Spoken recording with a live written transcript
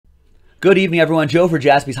Good evening, everyone. Joe for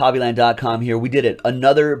JaspysHobbyland.com here. We did it.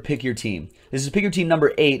 Another Pick Your Team. This is Pick Your Team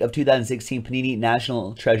number 8 of 2016 Panini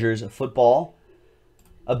National Treasures Football.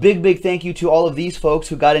 A big thank you to all of these folks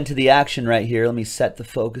who got into the action right here. Let me set the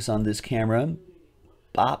focus on this camera.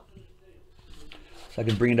 Bop. So I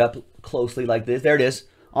can bring it up closely like this. There it is.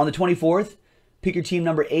 On the 24th, Pick Your Team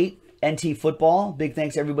number 8, NT Football. Big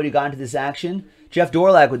thanks to everybody who got into this action. Jeff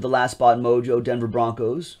Dorlack with the last spot mojo, Denver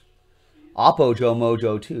Broncos. Oppo Joe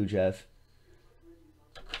Mojo too, Jeff.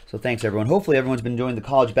 So thanks everyone. Hopefully everyone's been enjoying the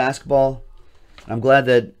college basketball. I'm glad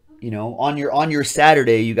that, you know, on your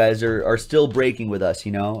Saturday you guys are still breaking with us,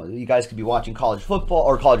 you know. You guys could be watching college football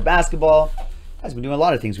or college basketball. You guys have been doing a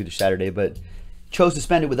lot of things with your Saturday, but chose to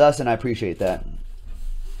spend it with us, and I appreciate that.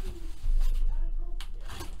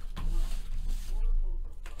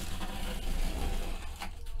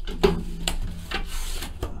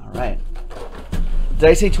 All right. Did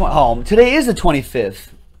I say 20? Oh, today is the 25th.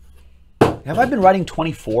 Have I been writing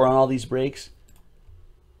 24 on all these breaks?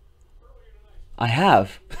 I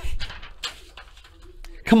have.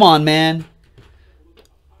 Come on, man.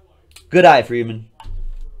 Good eye, Freeman.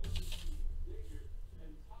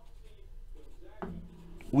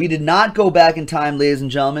 We did not go back in time, ladies and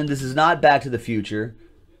gentlemen. This is not Back to the Future.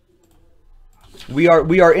 We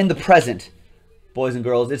are in the present, boys and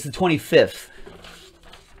girls. It's the 25th.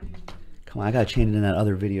 Come on, I gotta change it in that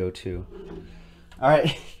other video too. All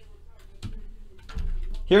right.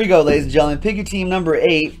 Here we go, ladies and gentlemen. Pick your team number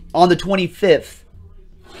 8 on the 25th.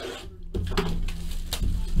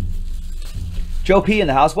 Joe P in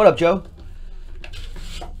the house. What up, Joe?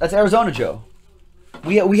 That's Arizona Joe.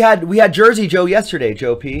 We had Jersey Joe yesterday,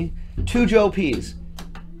 Joe P. 2 Joe P's.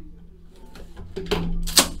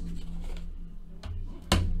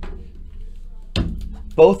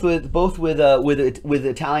 Both with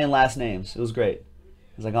Italian last names. It was great. I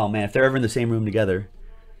was like, oh man, if they're ever in the same room together.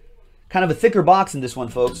 Kind of a thicker box in this one,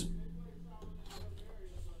 folks.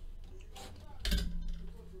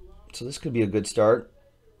 So this could be a good start.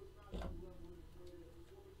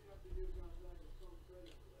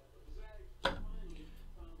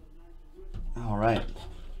 All right.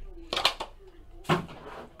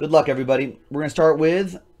 Good luck, everybody. We're going to start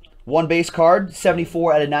with one base card,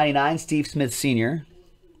 74 out of 99, Steve Smith Sr.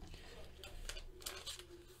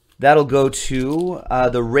 That'll go to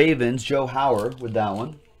the Ravens, Joe Howard with that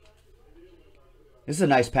one. This is a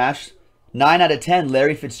nice patch. 9 out of 10,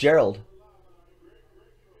 Larry Fitzgerald.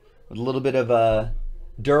 With a little bit of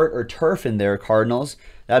dirt or turf in there, Cardinals.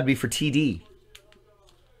 That would be for TD.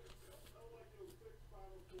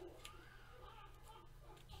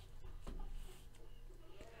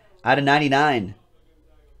 Out of 99,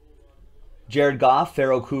 Jared Goff,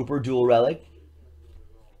 Pharaoh Cooper, dual relic.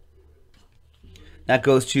 That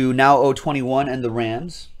goes to now 021 and the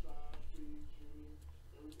Rams.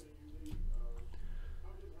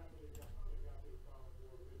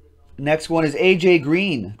 Next one is AJ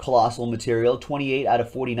Green, Colossal Material, 28 out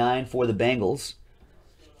of 49 for the Bengals.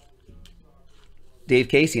 Dave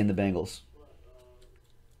Casey and the Bengals.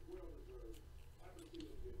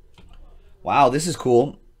 Wow, this is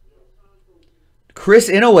cool. Chris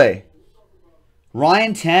Inouye.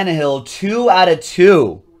 Ryan Tannehill, 2 out of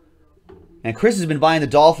 2. And Chris has been buying the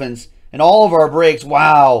Dolphins in all of our breaks.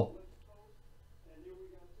 Wow.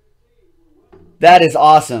 That is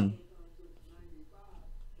awesome.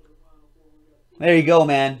 There you go,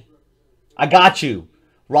 man. I got you.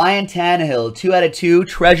 Ryan Tannehill, 2 out of 2,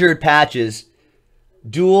 treasured patches.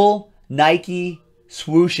 Dual Nike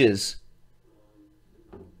swooshes.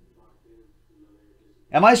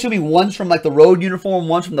 Am I assuming one's from like the road uniform,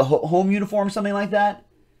 one's from the home uniform, something like that?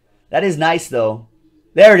 That is nice, though.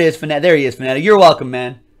 There it is, Fanatic. There he is, Fanatic. You're welcome,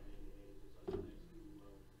 man.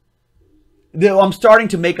 I'm starting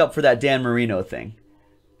to make up for that Dan Marino thing.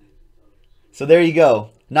 So there you go.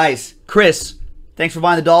 Nice. Chris, thanks for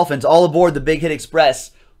buying the Dolphins. All aboard the Big Hit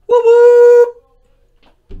Express.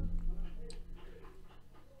 Woo-woo!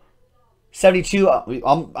 72.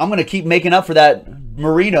 I'm going to keep making up for that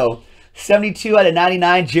Marino. 72 out of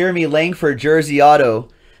 99, Jeremy Langford, jersey auto.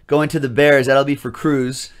 Going to the Bears. That'll be for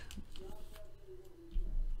Cruz.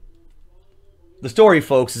 The story,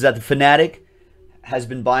 folks, is that the Fanatic has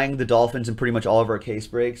been buying the Dolphins in pretty much all of our case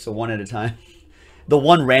breaks, so one at a time. The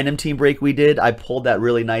one random team break we did, I pulled that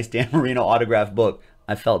really nice Dan Marino autograph book.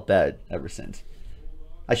 I felt bad ever since.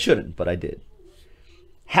 I shouldn't, but I did.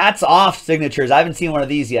 Hats off signatures. I haven't seen one of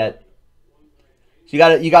these yet. So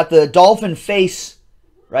you got the Dolphin face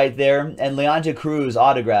right there, and Leonta Cruz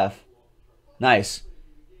autograph. Nice.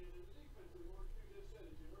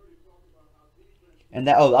 And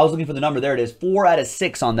that, oh, I was looking for the number. There it is. 4 out of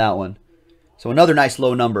 6 on that one. So another nice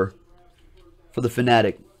low number for the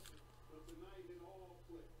Fanatic.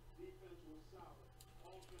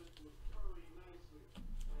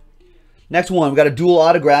 Next one, we got a dual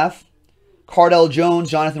autograph. Cardell Jones,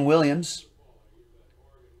 Jonathan Williams.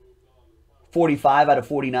 45 out of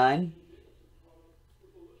 49.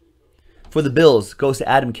 For the Bills, goes to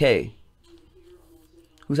Adam K.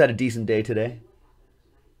 Who's had a decent day today?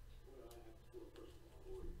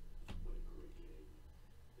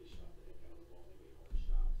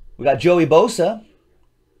 We got Joey Bosa.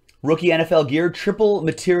 Rookie NFL gear, triple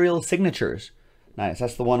material signatures. Nice.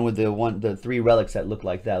 That's the one with the 3 relics that look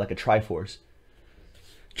like that, like a Triforce.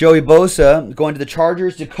 Joey Bosa going to the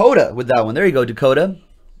Chargers. Dakota with that one. There you go, Dakota.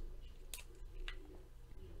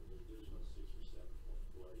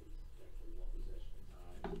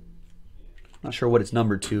 Not sure what it's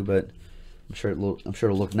numbered to, but I'm sure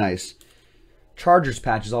it'll look nice. Chargers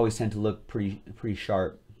patches always tend to look pretty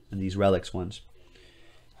sharp in these relics ones.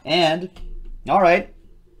 And all right,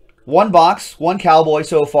 1 box, 1 Cowboy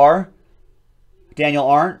so far. Daniel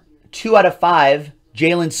Arndt. 2 out of 5.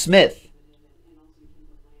 Jalen Smith.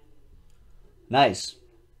 Nice.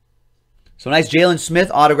 So nice Jalen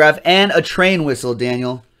Smith autograph and a train whistle,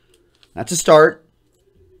 Daniel. That's a start.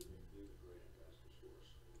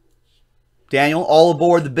 Daniel, all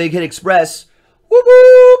aboard the Big Hit Express. Whoop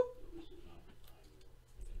whoop.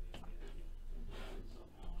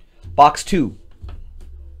 Box 2.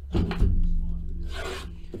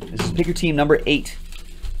 This is Pick Your Team number 8.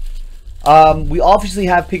 We obviously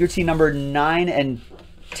have Pick Your Team number 9 and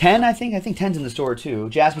 10, I think. I think 10's in the store too.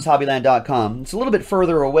 JaspysHobbyland.com. It's a little bit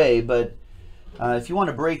further away, but if you want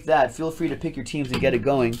to break that, feel free to pick your teams and get it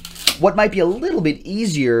going. What might be a little bit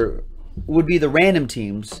easier would be the random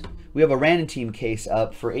teams. We have a random team case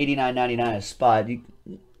up for $89.99 a spot.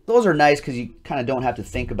 Those are nice because you kind of don't have to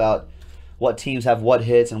think about what teams have what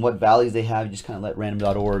hits and what values they have. You just kind of let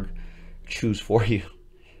random.org choose for you,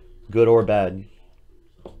 good or bad.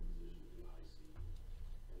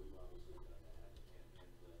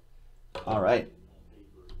 All right.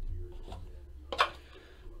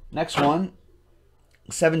 Next one,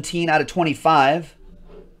 17 out of 25.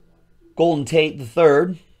 Golden Tate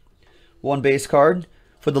III, 1 base card.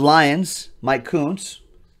 For the Lions, Mike Kuntz.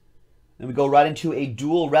 Then we go right into a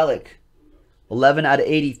dual relic. 11 out of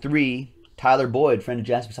 83. Tyler Boyd, friend of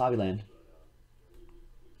Jaspys Hobbyland.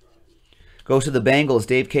 Goes to the Bengals,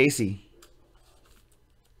 Dave Casey.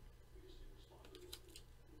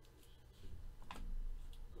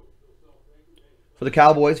 For the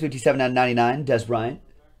Cowboys, 57 out of 99. Des Bryant.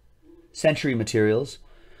 Century Materials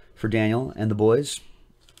for Daniel and the boys.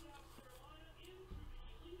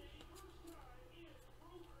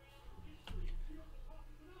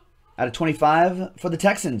 Out of 25 for the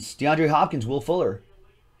Texans, DeAndre Hopkins, Will Fuller.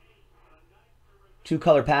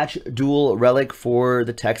 2-color patch, dual relic for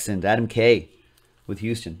the Texans. Adam K. with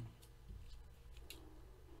Houston.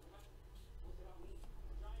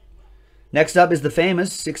 Next up is the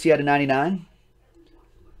famous 60 out of 99.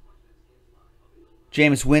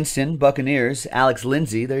 Jameis Winston, Buccaneers. Alex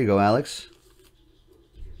Lindsey. There you go, Alex.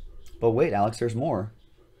 But wait, Alex, there's more.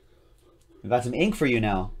 We've got some ink for you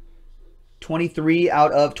now. 23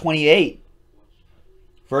 out of 28.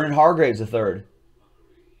 Vernon Hargraves III.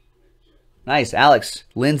 Nice, Alex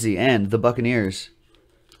Lindsey and the Buccaneers.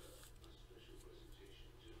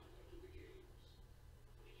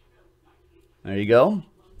 There you go.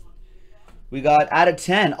 We got out of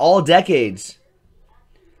 10, all decades.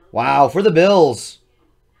 Wow, for the Bills.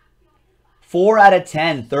 4 out of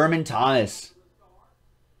 10, Thurman Thomas.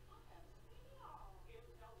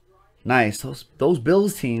 Nice. Those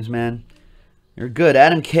Bills teams, man. You're good.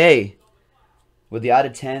 Adam K. with the out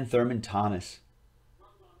of 10, Thurman Thomas.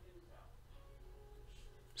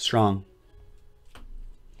 Strong.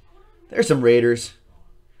 There's some Raiders.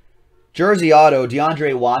 Jersey auto,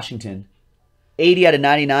 DeAndre Washington. 80 out of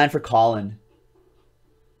 99 for Colin.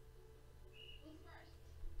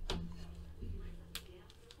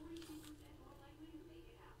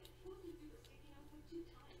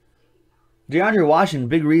 DeAndre Washington,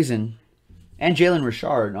 big reason, and Jalen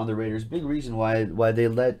Richard on the Raiders, big reason why they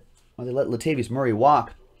let Latavius Murray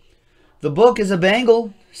walk. The book is a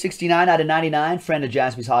Bengal, 69 out of 99, friend of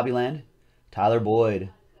Jaspys Hobbyland, Tyler Boyd.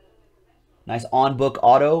 Nice on-book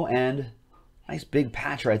auto and nice big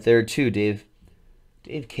patch right there too, Dave.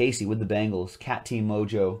 Dave Casey with the Bengals, Cat Team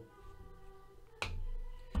Mojo.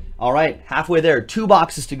 All right, halfway there, 2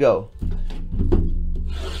 boxes to go.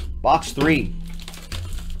 Box 3.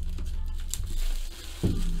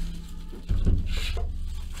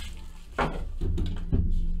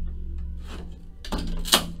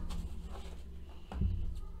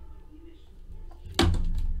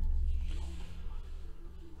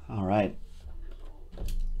 All right.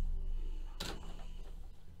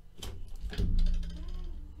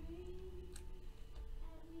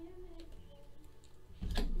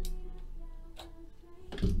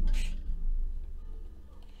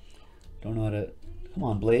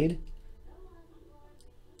 Blade.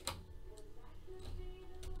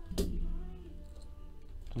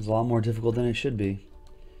 It's a lot more difficult than it should be.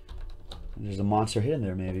 There's a monster hit in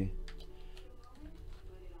there, maybe.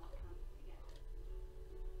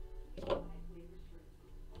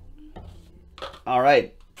 All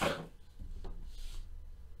right.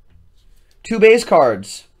 2 base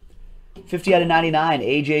cards. 50 out of 99,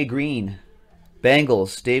 AJ Green.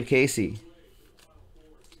 Bengals, Dave Casey.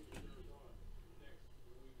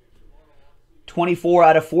 24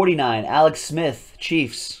 out of 49, Alex Smith,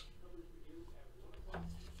 Chiefs.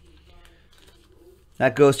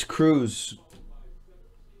 That goes to Cruz.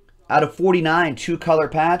 Out of 49, 2-color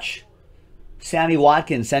patch. Sammy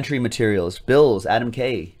Watkins, Century Materials. Bills, Adam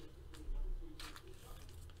K.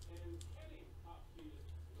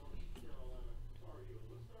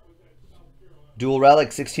 Dual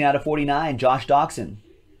Relic, 16 out of 49, Josh Doxson.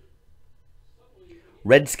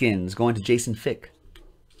 Redskins, going to Jason Fick.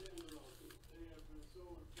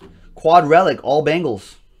 Quad Relic, all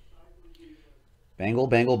Bengals.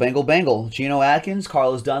 Bengal. Geno Atkins,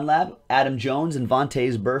 Carlos Dunlap, Adam Jones, and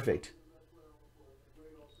Vontaze Burfict.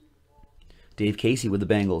 Dave Casey with the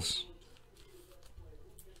Bengals.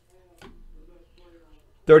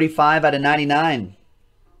 35 out of 99.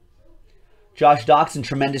 Josh Doxson,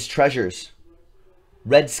 Tremendous Treasures.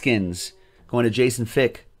 Redskins, going to Jason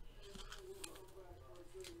Fick.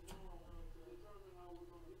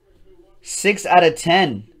 6 out of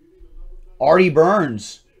 10. Artie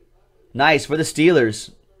Burns. Nice for the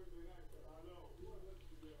Steelers.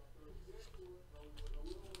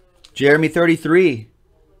 Jeremy 33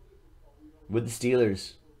 with the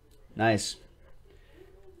Steelers. Nice.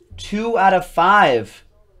 2 out of 5.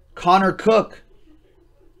 Connor Cook.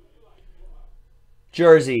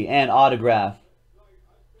 Jersey and autograph.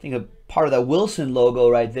 I think a part of that Wilson logo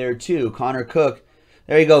right there too. Connor Cook.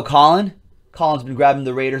 There you go, Colin. Colin's been grabbing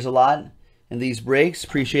the Raiders a lot in these breaks.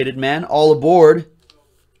 Appreciate it, man. All aboard.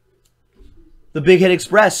 The Big Hit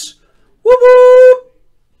Express. Whoop whoop.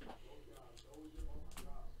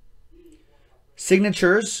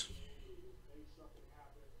 Signatures.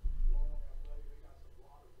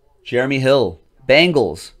 Jeremy Hill.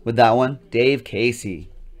 Bengals with that one. Dave Casey.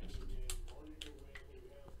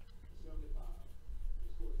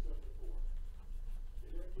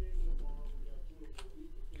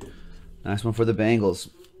 Nice one for the Bengals.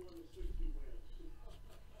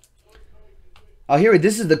 Oh, here,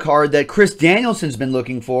 this is the card that Chris Danielson's been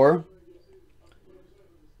looking for.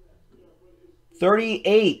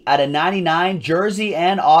 38 out of 99, jersey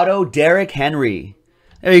and auto, Derrick Henry.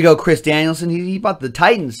 There you go, Chris Danielson. He bought the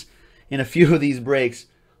Titans in a few of these breaks.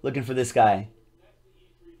 Looking for this guy.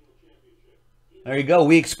 There you go.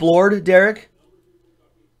 We explored, Derrick.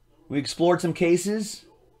 We explored some cases.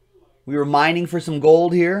 We were mining for some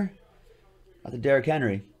gold here. Got the Derrick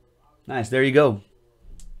Henry. Nice. There you go.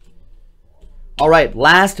 All right,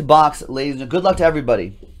 last box, ladies and good luck to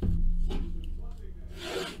everybody.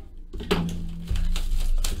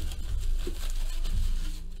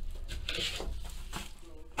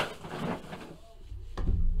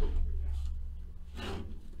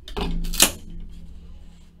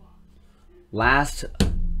 Last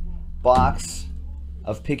box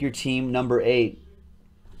of Pick Your Team number 8.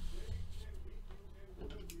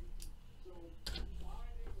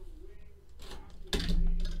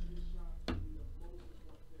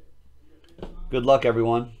 Good luck,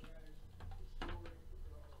 everyone.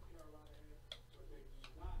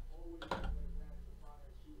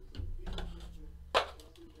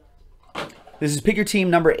 This is Pick Your Team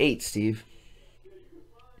number 8, Steve.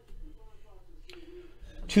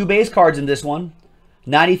 2 base cards in this one.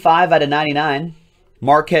 95 out of 99.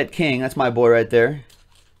 Marquette King. That's my boy right there.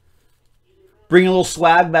 Bringing a little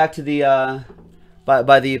swag back to the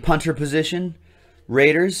by the punter position.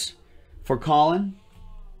 Raiders for Colin.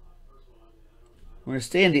 We're going to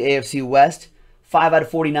stay in the AFC West. 5 out of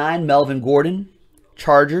 49, Melvin Gordon.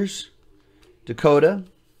 Chargers. Dakota.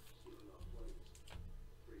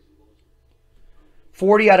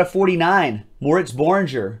 40 out of 49, Moritz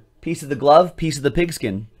Boringer. Piece of the glove, piece of the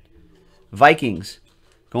pigskin. Vikings.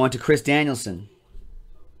 Going to Chris Danielson.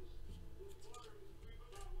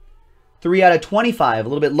 3 out of 25, a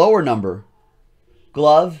little bit lower number.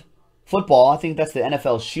 Glove. Football. I think that's the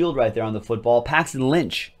NFL shield right there on the football. Paxton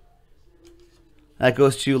Lynch. That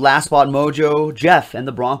goes to Last Spot Mojo, Jeff, and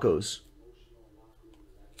the Broncos.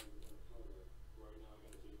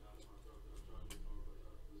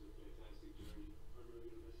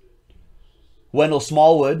 Wendell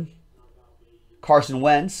Smallwood. Carson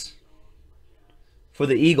Wentz. For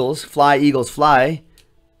the Eagles, Fly, Eagles, Fly.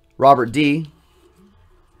 Robert D.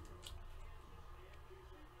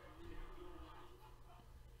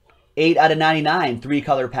 8 out of 99,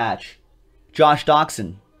 3-color patch. Josh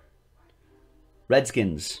Doxson.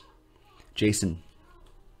 Redskins. Jason.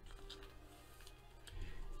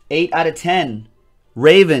 8 out of 10,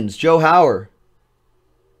 Ravens. Joe Hauer.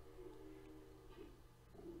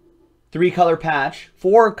 3-color patch.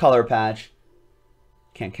 4-color patch.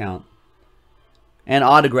 Can't count. And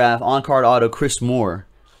autograph, on-card auto, Chris Moore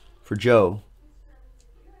for Joe.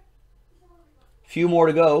 Few more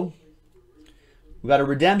to go. We got a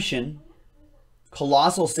redemption.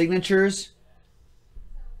 Colossal signatures.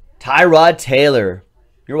 Tyrod Taylor.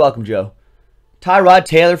 You're welcome, Joe. Tyrod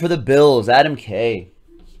Taylor for the Bills. Adam K.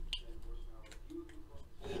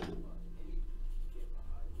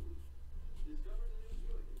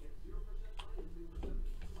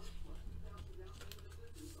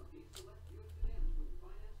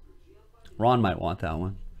 Ron might want that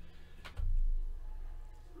one.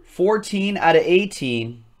 14 out of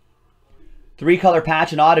 18. 3-color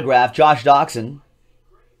patch and autograph. Josh Doxson.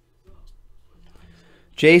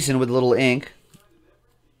 Jason with a little ink.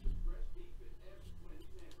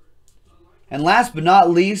 And last but not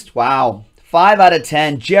least, wow, 5 out of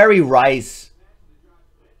 10, Jerry Rice.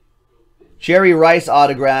 Jerry Rice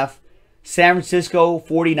autograph. San Francisco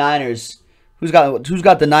 49ers. Who's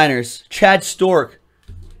got the Niners? Chad Stork.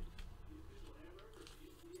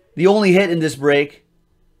 The only hit in this break.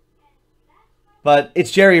 But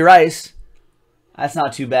it's Jerry Rice. That's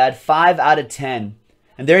not too bad. 5 out of 10.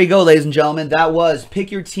 And there you go, ladies and gentlemen. That was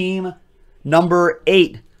Pick Your Team number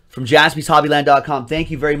 8 from JaspysHobbyland.com.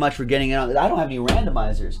 Thank you very much for getting in on it. I don't have any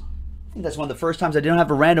randomizers. I think that's one of the first times I didn't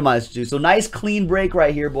have a randomizer to do. So nice clean break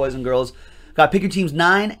right here, boys and girls. Got Pick Your Teams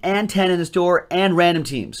 9 and 10 in the store and random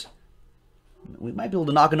teams. We might be able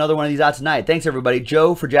to knock another one of these out tonight. Thanks, everybody.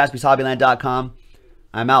 Joe for JaspysHobbyland.com.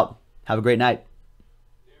 I'm out. Have a great night.